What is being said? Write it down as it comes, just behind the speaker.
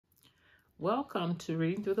Welcome to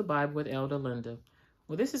Reading Through the Bible with Elder Linda.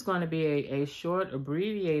 Well, this is going to be a short,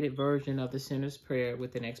 abbreviated version of the sinner's prayer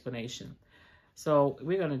with an explanation. So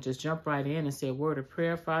we're going to just jump right in and say a word of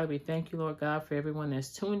prayer. Father, we thank you, Lord God, for everyone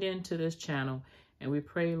that's tuned into this channel. And we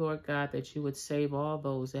pray, Lord God, that you would save all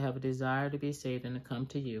those that have a desire to be saved and to come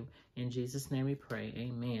to you. In Jesus' name we pray.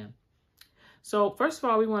 Amen. So first of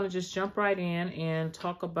all, we want to just jump right in and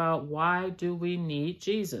talk about why do we need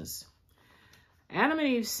Jesus? Adam and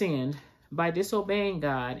Eve sinned by disobeying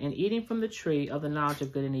God and eating from the tree of the knowledge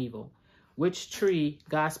of good and evil, which tree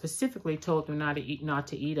God specifically told them not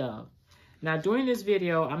to eat of. Now, during this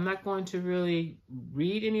video, I'm not going to really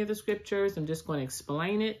read any of the scriptures. I'm just going to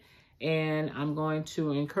explain it, and I'm going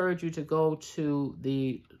to encourage you to go to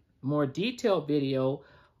the more detailed video,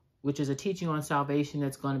 which is a teaching on salvation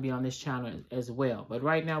that's going to be on this channel as well. But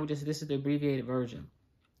right now, this is the abbreviated version.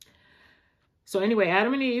 So anyway,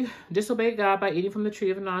 Adam and Eve disobeyed God by eating from the tree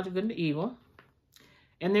of the knowledge of good and evil.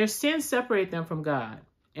 And their sin separated them from God.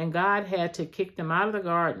 And God had to kick them out of the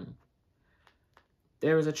garden.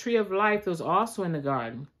 There was a tree of life that was also in the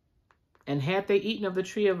garden. And had they eaten of the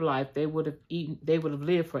tree of life, they would have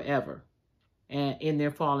lived forever and in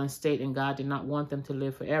their fallen state. And God did not want them to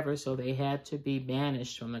live forever, so they had to be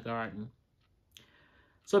banished from the garden.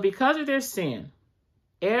 So because of their sin,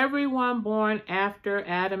 everyone born after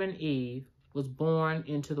Adam and Eve was born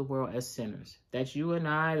into the world as sinners. That's you and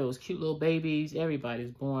I, those cute little babies.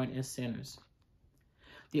 Everybody's born as sinners.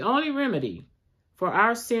 The only remedy for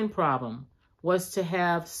our sin problem was to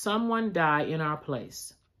have someone die in our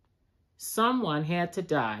place. Someone had to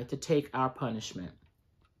die to take our punishment.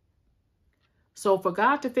 So for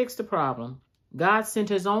God to fix the problem, God sent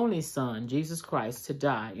his only son, Jesus Christ, to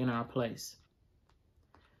die in our place.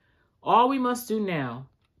 All we must do now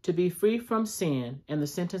to be free from sin and the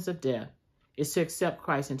sentence of death is to accept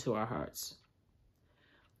Christ into our hearts.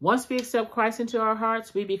 Once we accept Christ into our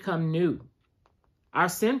hearts, we become new. Our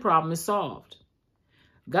sin problem is solved.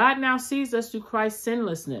 God now sees us through Christ's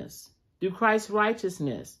sinlessness, through Christ's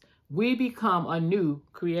righteousness. We become a new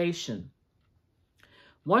creation.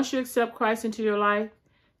 Once you accept Christ into your life,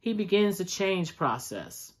 he begins the change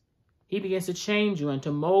process. He begins to change you and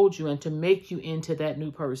to mold you and to make you into that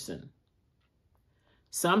new person.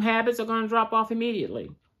 Some habits are going to drop off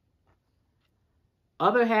immediately.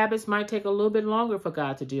 Other habits might take a little bit longer for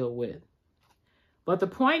God to deal with. But the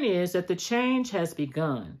point is that the change has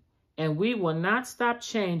begun, and we will not stop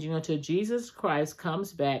changing until Jesus Christ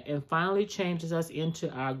comes back and finally changes us into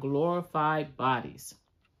our glorified bodies.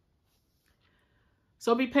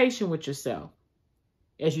 So be patient with yourself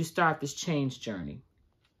as you start this change journey.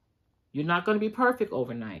 You're not going to be perfect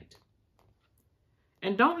overnight.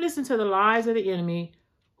 And don't listen to the lies of the enemy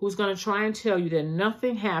who's going to try and tell you that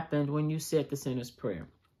nothing happened when you said the sinner's prayer.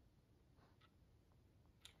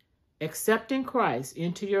 Accepting Christ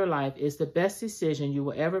into your life is the best decision you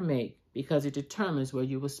will ever make because it determines where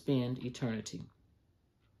you will spend eternity.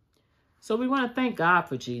 So we want to thank God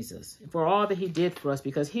for Jesus, for all that he did for us,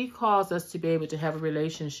 because he caused us to be able to have a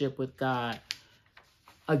relationship with God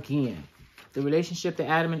again. The relationship that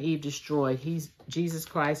Adam and Eve destroyed, Jesus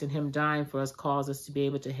Christ and him dying for us caused us to be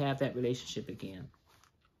able to have that relationship again.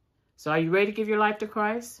 So are you ready to give your life to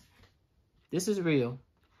Christ? This is real.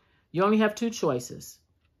 You only have two choices.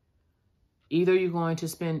 Either you're going to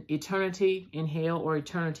spend eternity in hell or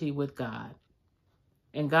eternity with God.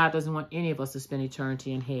 And God doesn't want any of us to spend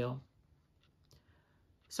eternity in hell.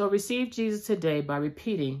 So receive Jesus today by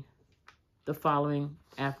repeating the following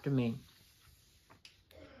after me.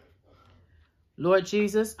 Lord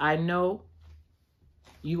Jesus, I know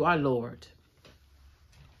you are Lord.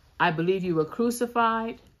 I believe you were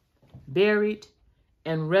crucified, buried,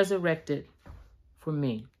 and resurrected for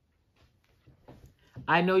me.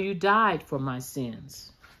 I know you died for my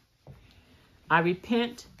sins. I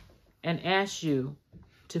repent and ask you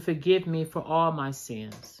to forgive me for all my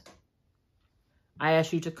sins. I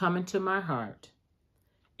ask you to come into my heart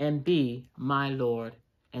and be my Lord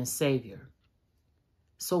and Savior.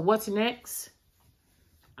 So what's next?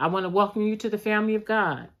 I want to welcome you to the family of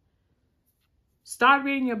God. Start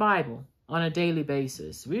reading your Bible on a daily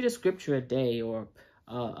basis. Read a scripture a day or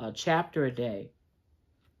a chapter a day.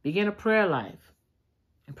 Begin a prayer life.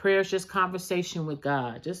 And prayer is just conversation with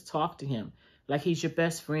God. Just talk to him like he's your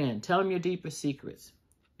best friend. Tell him your deepest secrets.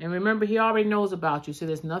 And remember, he already knows about you, so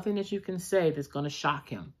there's nothing that you can say that's going to shock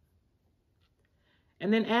him.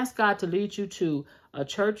 And then ask God to lead you to a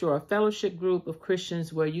church or a fellowship group of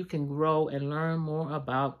Christians where you can grow and learn more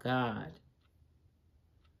about God.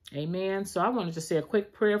 Amen. So I wanted to say a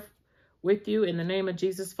quick prayer with you in the name of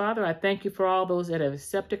Jesus. Father, I thank you for all those that have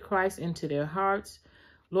accepted Christ into their hearts.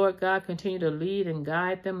 Lord God, continue to lead and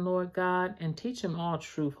guide them, Lord God, and teach them all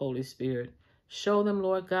truth, Holy Spirit. Show them,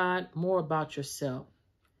 Lord God, more about yourself.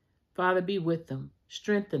 Father, be with them,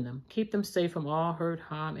 strengthen them, keep them safe from all hurt,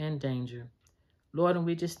 harm, and danger. Lord, and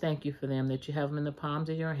we just thank you for them, that you have them in the palms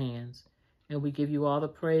of your hands. And we give you all the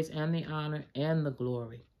praise and the honor and the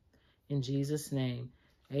glory. In Jesus' name,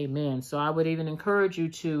 amen. So I would even encourage you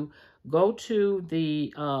to go to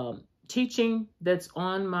the teaching that's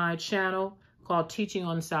on my channel called Teaching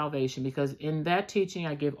on Salvation, because in that teaching,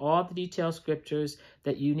 I give all the detailed scriptures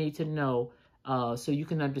that you need to know so you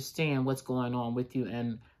can understand what's going on with you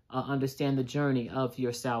and understand the journey of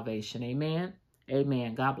your salvation. Amen.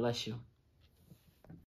 Amen. God bless you.